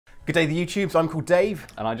Good day, the YouTubes. I'm called Dave.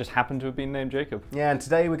 And I just happen to have been named Jacob. Yeah, and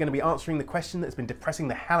today we're going to be answering the question that's been depressing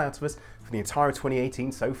the hell out of us for the entire 2018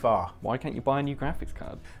 so far. Why can't you buy a new graphics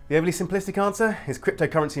card? The overly simplistic answer is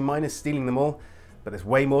cryptocurrency miners stealing them all, but there's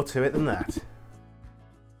way more to it than that.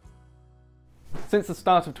 Since the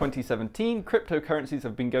start of 2017, cryptocurrencies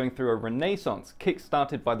have been going through a renaissance,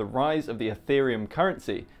 kick-started by the rise of the Ethereum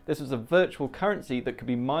currency. This was a virtual currency that could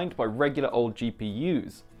be mined by regular old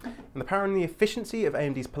GPUs. And the power and the efficiency of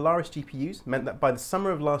AMD's Polaris GPUs meant that by the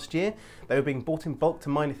summer of last year, they were being bought in bulk to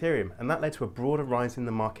mine Ethereum, and that led to a broader rise in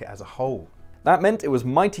the market as a whole. That meant it was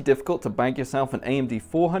mighty difficult to bag yourself an AMD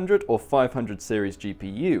 400 or 500 series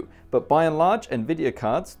GPU, but by and large, Nvidia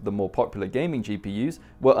cards, the more popular gaming GPUs,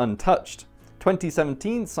 were untouched.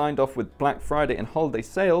 2017 signed off with Black Friday and holiday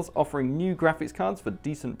sales offering new graphics cards for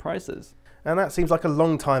decent prices. And that seems like a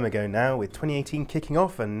long time ago now, with 2018 kicking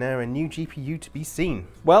off and now a new GPU to be seen.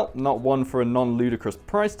 Well, not one for a non-ludicrous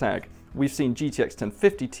price tag. We've seen GTX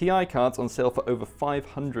 1050 Ti cards on sale for over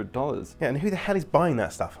 $500. Yeah, and who the hell is buying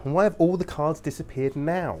that stuff? And why have all the cards disappeared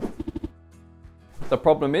now? The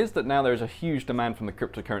problem is that now there is a huge demand from the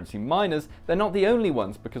cryptocurrency miners. They're not the only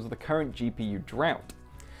ones because of the current GPU drought.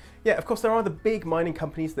 Yeah, of course there are the big mining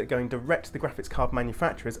companies that are going direct to the graphics card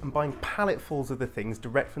manufacturers and buying palletfuls of the things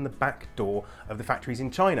direct from the back door of the factories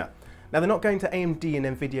in China. Now they're not going to AMD and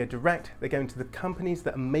Nvidia direct, they're going to the companies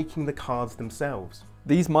that are making the cards themselves.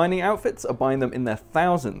 These mining outfits are buying them in their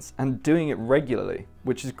thousands and doing it regularly,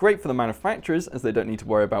 which is great for the manufacturers as they don't need to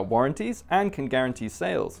worry about warranties and can guarantee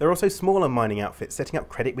sales. There are also smaller mining outfits setting up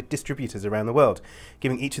credit with distributors around the world,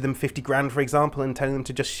 giving each of them 50 grand for example and telling them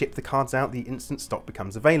to just ship the cards out the instant stock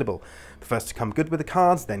becomes available. The first to come good with the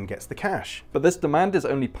cards then gets the cash. But this demand is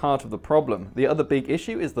only part of the problem. The other big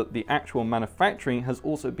issue is that the actual manufacturing has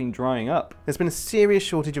also been drying up. There's been a serious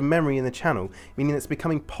shortage of memory in the channel, meaning it's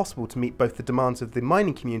becoming possible to meet both the demands of the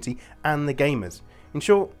mining community and the gamers. In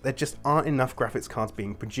short, there just aren't enough graphics cards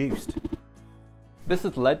being produced. This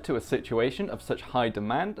has led to a situation of such high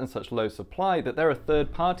demand and such low supply that there are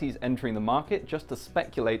third parties entering the market just to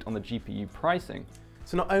speculate on the GPU pricing.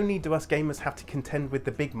 So not only do us gamers have to contend with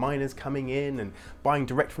the big miners coming in and buying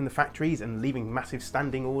direct from the factories and leaving massive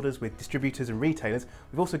standing orders with distributors and retailers,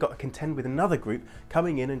 we've also got to contend with another group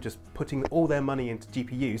coming in and just putting all their money into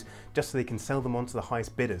GPUs just so they can sell them on to the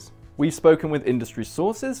highest bidders. We've spoken with industry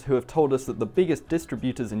sources who have told us that the biggest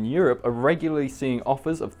distributors in Europe are regularly seeing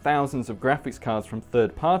offers of thousands of graphics cards from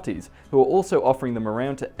third parties, who are also offering them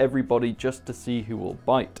around to everybody just to see who will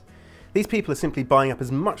bite. These people are simply buying up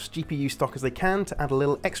as much GPU stock as they can to add a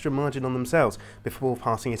little extra margin on themselves before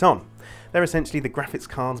passing it on. They're essentially the graphics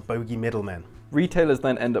cards bogey middlemen. Retailers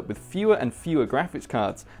then end up with fewer and fewer graphics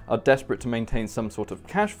cards, are desperate to maintain some sort of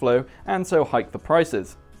cash flow, and so hike the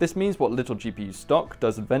prices. This means what little GPU stock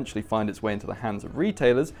does eventually find its way into the hands of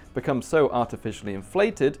retailers becomes so artificially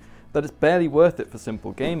inflated that it's barely worth it for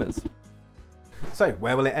simple gamers. So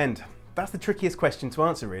where will it end? That's the trickiest question to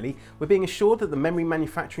answer really. We're being assured that the memory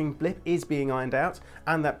manufacturing blip is being ironed out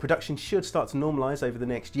and that production should start to normalise over the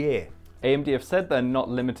next year. AMD have said they're not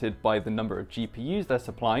limited by the number of GPUs they're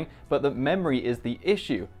supplying, but that memory is the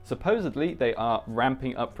issue. Supposedly they are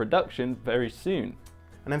ramping up production very soon.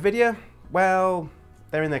 And Nvidia? Well,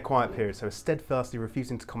 they're in their quiet period, so are steadfastly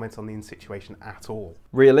refusing to comment on the situation at all.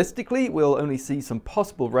 Realistically, we'll only see some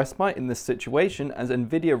possible respite in this situation as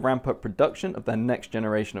Nvidia ramp up production of their next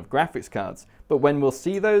generation of graphics cards. But when we'll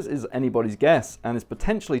see those is anybody's guess, and is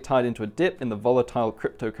potentially tied into a dip in the volatile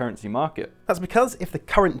cryptocurrency market. That's because if the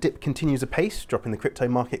current dip continues apace, dropping the crypto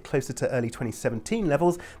market closer to early 2017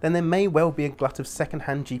 levels, then there may well be a glut of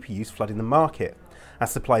second-hand GPUs flooding the market. As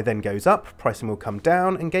supply then goes up, pricing will come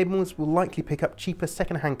down and gamers will likely pick up cheaper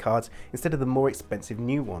second-hand cards instead of the more expensive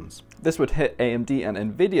new ones. This would hit AMD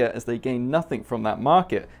and Nvidia as they gain nothing from that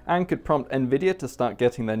market and could prompt Nvidia to start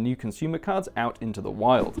getting their new consumer cards out into the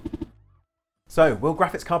wild. So, will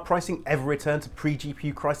graphics card pricing ever return to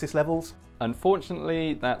pre-GPU crisis levels?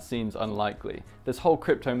 Unfortunately, that seems unlikely. This whole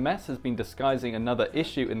crypto mess has been disguising another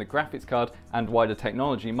issue in the graphics card and wider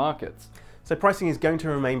technology markets. So pricing is going to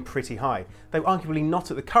remain pretty high, though arguably not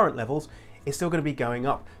at the current levels. It's still going to be going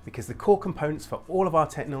up because the core components for all of our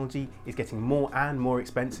technology is getting more and more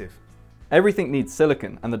expensive. Everything needs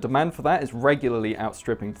silicon, and the demand for that is regularly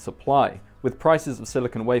outstripping the supply, with prices of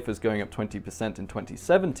silicon wafers going up 20% in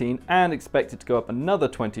 2017 and expected to go up another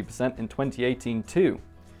 20% in 2018 too.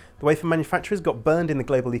 The wafer manufacturers got burned in the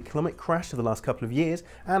global economic crash of the last couple of years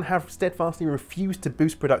and have steadfastly refused to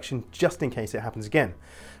boost production just in case it happens again.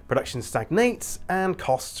 Production stagnates and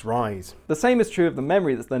costs rise. The same is true of the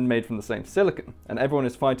memory that's then made from the same silicon, and everyone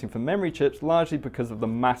is fighting for memory chips largely because of the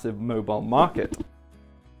massive mobile market.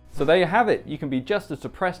 So there you have it. You can be just as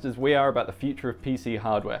depressed as we are about the future of PC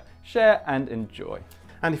hardware. Share and enjoy.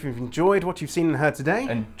 And if you've enjoyed what you've seen and heard today...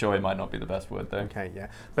 Enjoy might not be the best word though. Okay, yeah.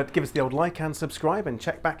 But give us the old like and subscribe, and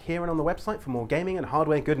check back here and on the website for more gaming and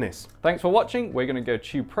hardware goodness. Thanks for watching. We're going to go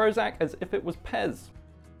chew Prozac as if it was Pez.